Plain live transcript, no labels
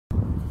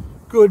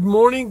Good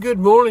morning.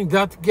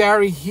 Dr.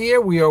 Gary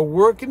here. We are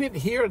working it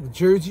here at the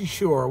Jersey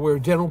Shore. We're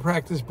dental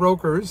practice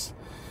brokers,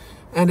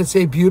 and it's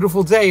a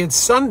beautiful day. It's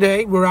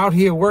Sunday. We're out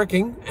here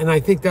working, and I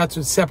think that's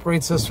what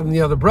separates us from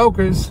the other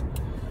brokers.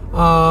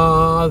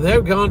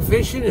 They're gone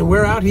fishing, and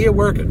we're out here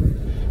working.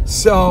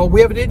 So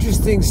we have an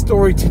interesting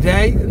story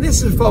today, and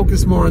this is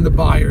focused more on the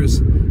buyers.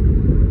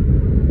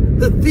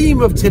 The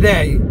theme of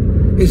today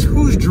is,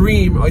 whose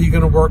dream are you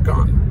going to work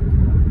on?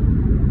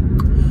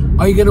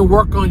 Are you going to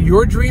work on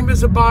your dream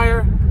as a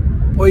buyer,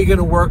 or are you going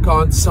to work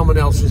on someone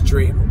else's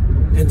dream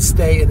and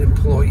stay an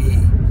employee?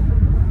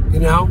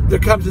 You know, there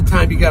comes a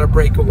time you got to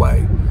break away.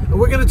 And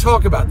we're going to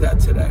talk about that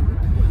today.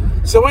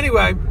 So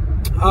anyway,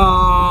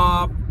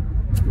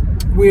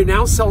 we're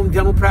now selling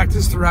dental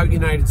practice throughout the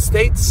United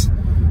States.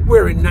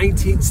 We're in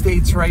 19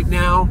 states right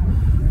now.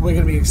 We're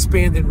going to be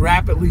expanding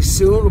rapidly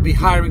soon. We'll be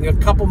hiring a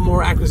couple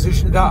more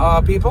acquisition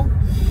people.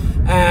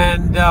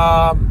 And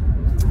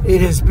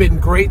it has been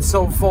great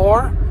so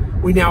far.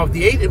 We now have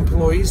the 8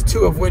 employees, 2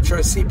 of which are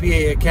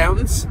CPA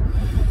accountants,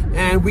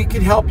 and we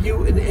can help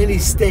you in any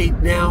state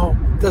now.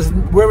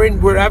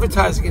 We're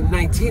advertising in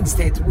 19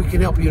 states. We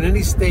can help you in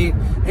any state,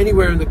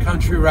 anywhere in the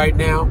country right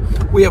now.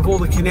 We have all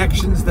the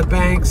connections, the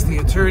banks, the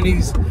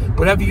attorneys,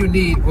 whatever you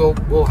need,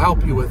 we'll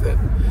help you with it.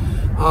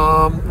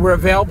 We're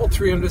available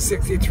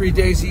 363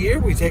 days a year.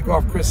 We take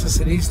off Christmas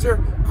and Easter.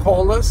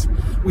 Call us.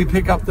 We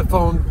pick up the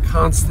phone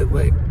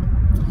constantly.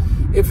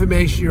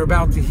 Information you're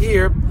about to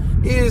hear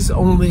is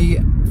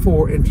only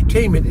for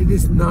entertainment. It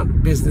is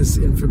not business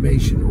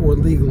information or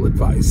legal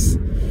advice.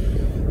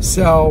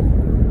 So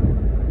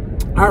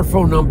our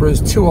phone number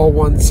is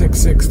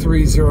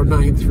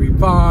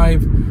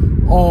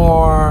 201-663-0935,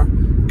 or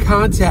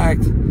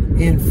contact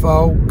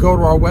info. Go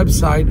to our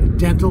website,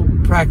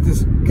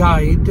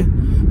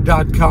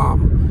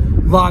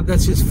 dentalpracticeguide.com. Lot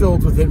that's just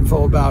filled with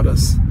info about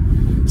us.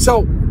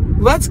 So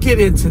let's get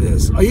into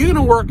this. Are you going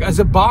to work as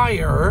a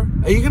buyer?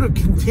 Are you going to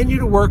continue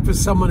to work for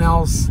someone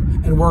else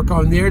and work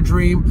on their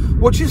dream,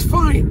 which is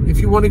fine if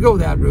you want to go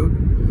that route,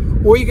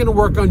 or are you going to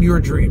work on your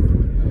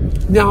dream?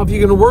 Now, if you're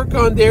going to work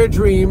on their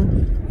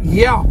dream,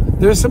 yeah,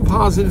 there's some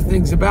positive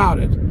things about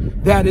it.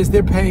 That is,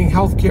 they're paying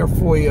health care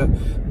for you.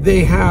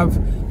 They have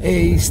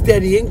a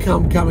steady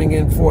income coming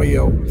in for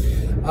you.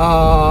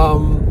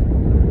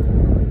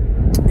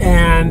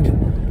 And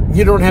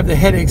you don't have the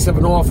headaches of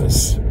an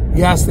office.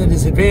 Yes, that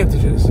is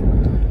advantages.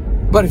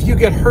 But if you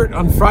get hurt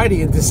on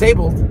Friday and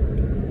disabled,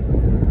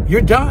 you're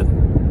done.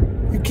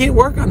 You can't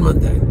work on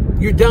Monday.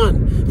 You're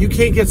done. You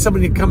can't get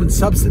somebody to come and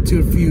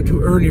substitute for you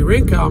to earn your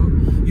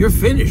income. You're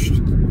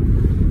finished.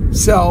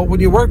 So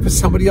when you work for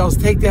somebody else,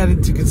 take that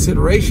into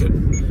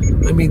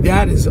consideration. I mean,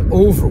 that is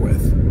over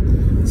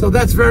with. So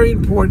that's very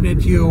important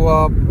that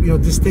you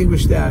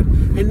distinguish that.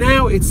 And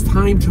now it's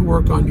time to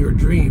work on your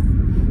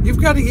dream. You've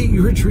got to get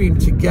your dream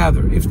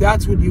together if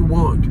that's what you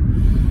want.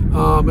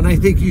 And I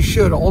think you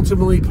should.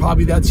 Ultimately,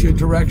 probably that's your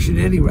direction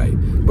anyway.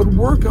 But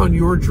work on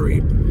your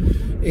dream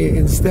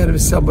instead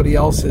of somebody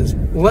else's.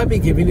 Let me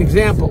give you an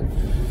example.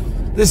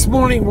 This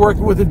morning,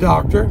 working with a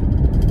doctor,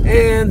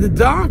 and the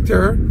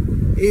doctor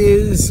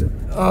is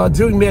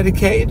doing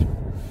Medicaid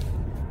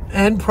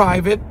and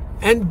private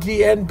and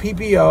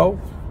PPO,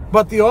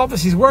 but the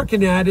office he's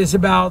working at is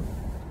about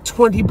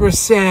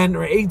 20%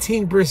 or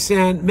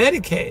 18%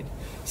 Medicaid.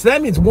 So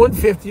that means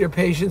 1/5 of your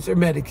patients are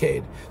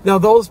Medicaid. Now,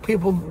 those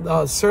people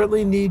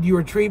certainly need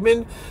your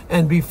treatment,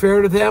 and be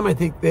fair to them. I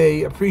think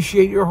they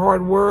appreciate your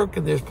hard work,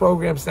 and there's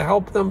programs to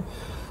help them.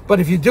 But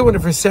if you're doing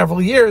it for several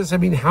years, I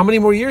mean, how many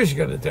more years are you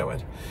going to do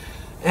it?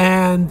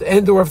 And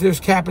or if there's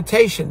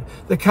capitation,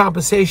 the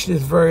compensation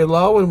is very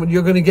low, and when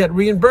you're going to get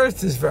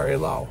reimbursed is very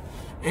low.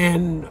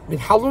 And I mean,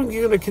 how long are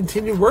you going to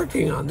continue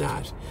working on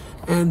that?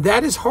 And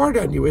that is hard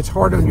on you. It's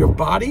hard on your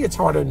body. It's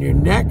hard on your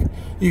neck.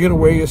 You're going to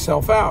wear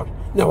yourself out.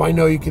 Now, I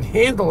know you can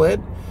handle it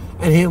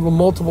and handle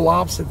multiple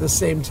ops at the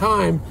same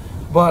time,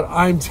 but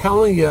I'm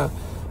telling you,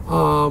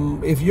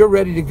 if you're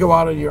ready to go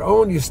out on your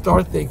own, you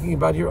start thinking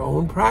about your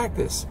own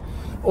practice.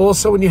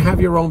 Also, when you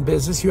have your own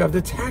business, you have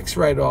the tax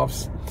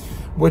write-offs,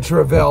 which are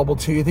available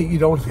to you that you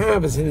don't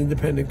have as an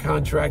independent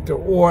contractor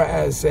or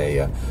as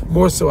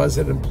more so as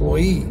an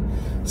employee.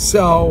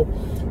 So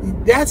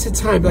that's the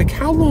time. Like,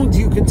 how long do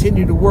you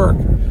continue to work,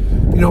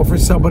 for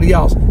somebody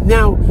else?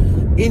 Now,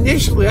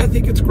 initially, I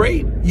think it's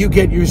great. You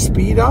get your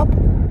speed up.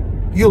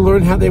 You'll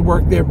learn how they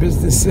work their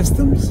business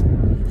systems.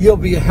 You'll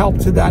be a help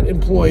to that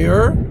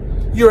employer.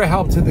 You're a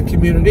help to the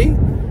community.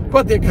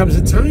 But there comes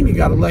a time you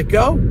got to let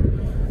go.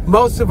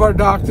 Most of our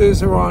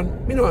doctors are on,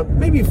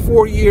 maybe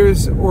 4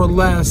 years or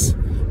less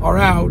are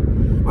now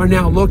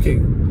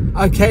looking.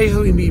 I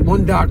occasionally meet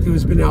one doctor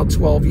who's been out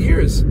 12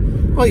 years.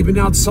 Well, you've been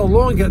out so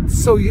long, got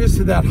so used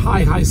to that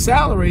high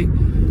salary.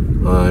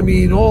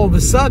 All of a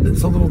sudden,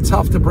 it's a little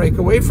tough to break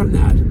away from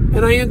that.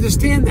 And I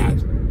understand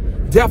that.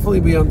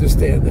 Definitely we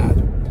understand that.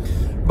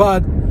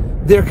 But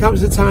there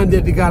comes a time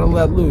that you got to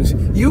let loose.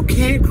 You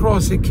can't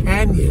cross a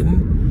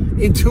canyon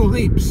in 2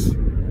 leaps.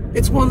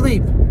 It's 1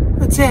 leap.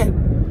 That's it.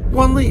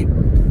 1 leap.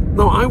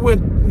 No,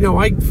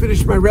 I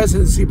finished my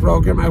residency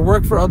program. I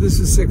worked for others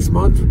for 6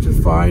 months, which is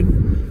fine.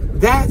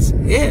 That's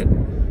it.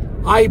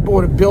 I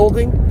bought a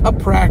building, a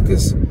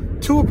practice,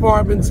 2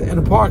 apartments, and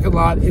a parking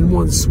lot in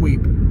one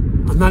sweep.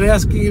 I'm not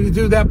asking you to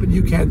do that, but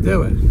you can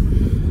do it.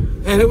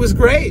 And it was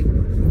great.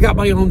 Got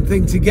my own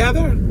thing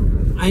together.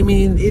 I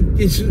mean, it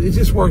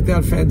just worked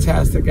out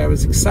fantastic. I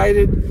was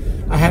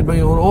excited. I had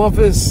my own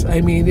office. I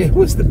mean, it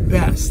was the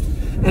best.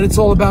 And it's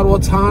all about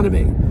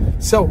autonomy.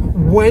 So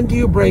when do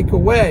you break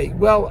away?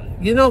 Well,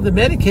 you know, the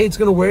Medicaid's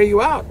going to wear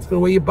you out. It's going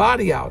to wear your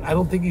body out. I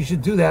don't think you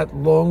should do that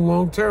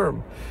long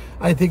term.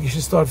 I think you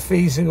should start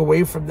phasing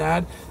away from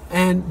that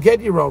and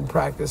get your own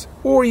practice.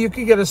 Or you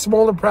could get a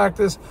smaller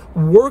practice,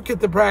 work at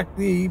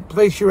the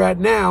place you're at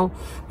now,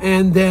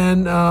 and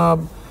then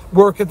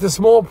work at the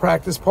small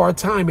practice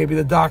part-time. Maybe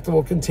the doctor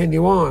will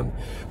continue on.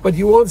 But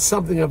you want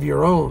something of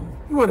your own.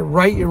 You want to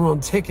write your own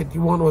ticket.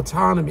 You want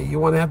autonomy. You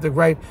want to have the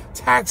right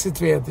tax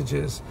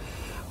advantages.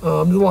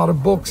 There's a lot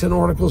of books and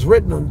articles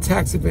written on the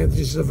tax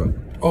advantages of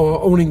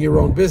owning your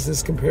own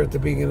business compared to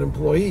being an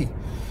employee.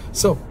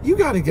 So you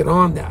got to get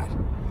on that.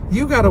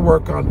 You got to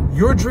work on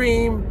your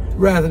dream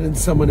rather than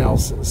someone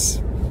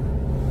else's.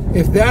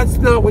 If that's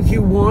not what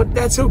you want,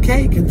 that's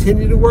okay.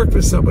 Continue to work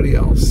for somebody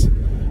else.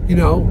 You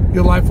know,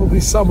 your life will be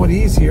somewhat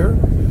easier,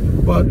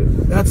 but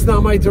that's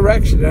not my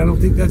direction. I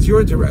don't think that's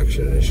your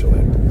direction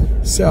initially.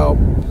 So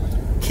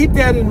keep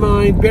that in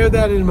mind, bear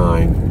that in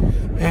mind,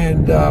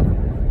 and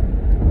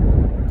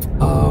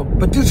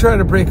but do try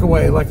to break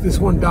away. Like this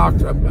one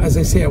doctor, as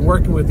I say, I'm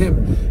working with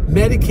him.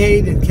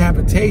 Medicaid and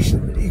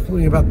capitation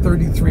equaling about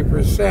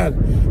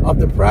 33% of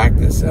the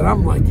practice. And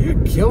I'm like,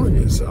 you're killing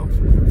yourself.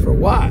 For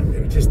what?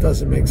 It just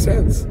doesn't make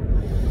sense.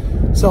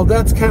 So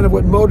that's kind of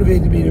what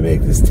motivated me to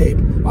make this tape.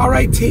 All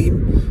right,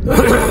 team.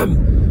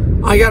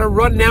 I got to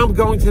run now. I'm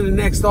going to the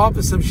next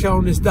office. I'm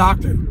showing this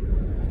doctor.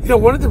 You know,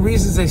 one of the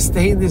reasons I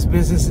stay in this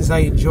business is I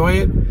enjoy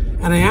it.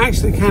 And I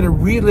actually kind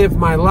of relive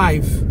my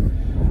life,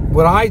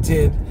 what I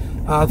did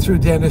through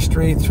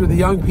dentistry, through the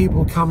young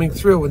people coming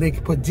through, when they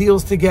could put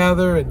deals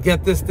together and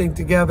get this thing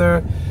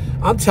together.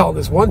 I'm telling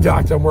this one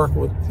doctor I'm working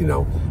with, you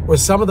know, or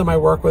some of them I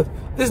work with,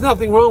 there's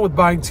nothing wrong with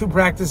buying 2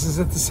 practices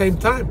at the same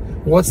time.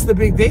 What's the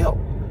big deal?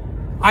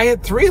 I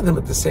had 3 of them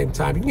at the same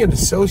time. You can get an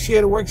associate,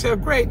 it works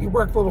out great. You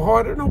work a little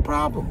harder, no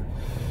problem.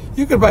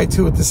 You can buy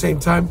 2 at the same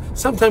time.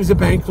 Sometimes the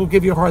bank will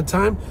give you a hard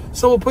time,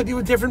 so we'll put you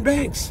with different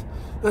banks.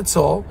 That's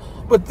all.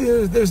 But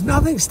there's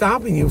nothing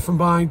stopping you from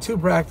buying 2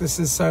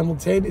 practices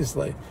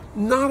simultaneously.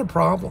 Not a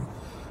problem.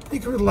 You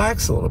can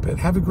relax a little bit,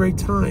 have a great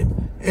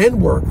time,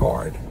 and work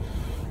hard.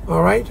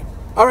 All right?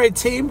 All right,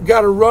 team,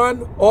 got to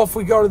run. Off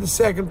we go to the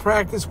second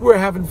practice. We're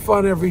having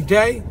fun every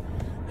day,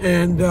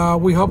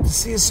 and we hope to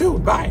see you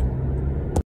soon. Bye.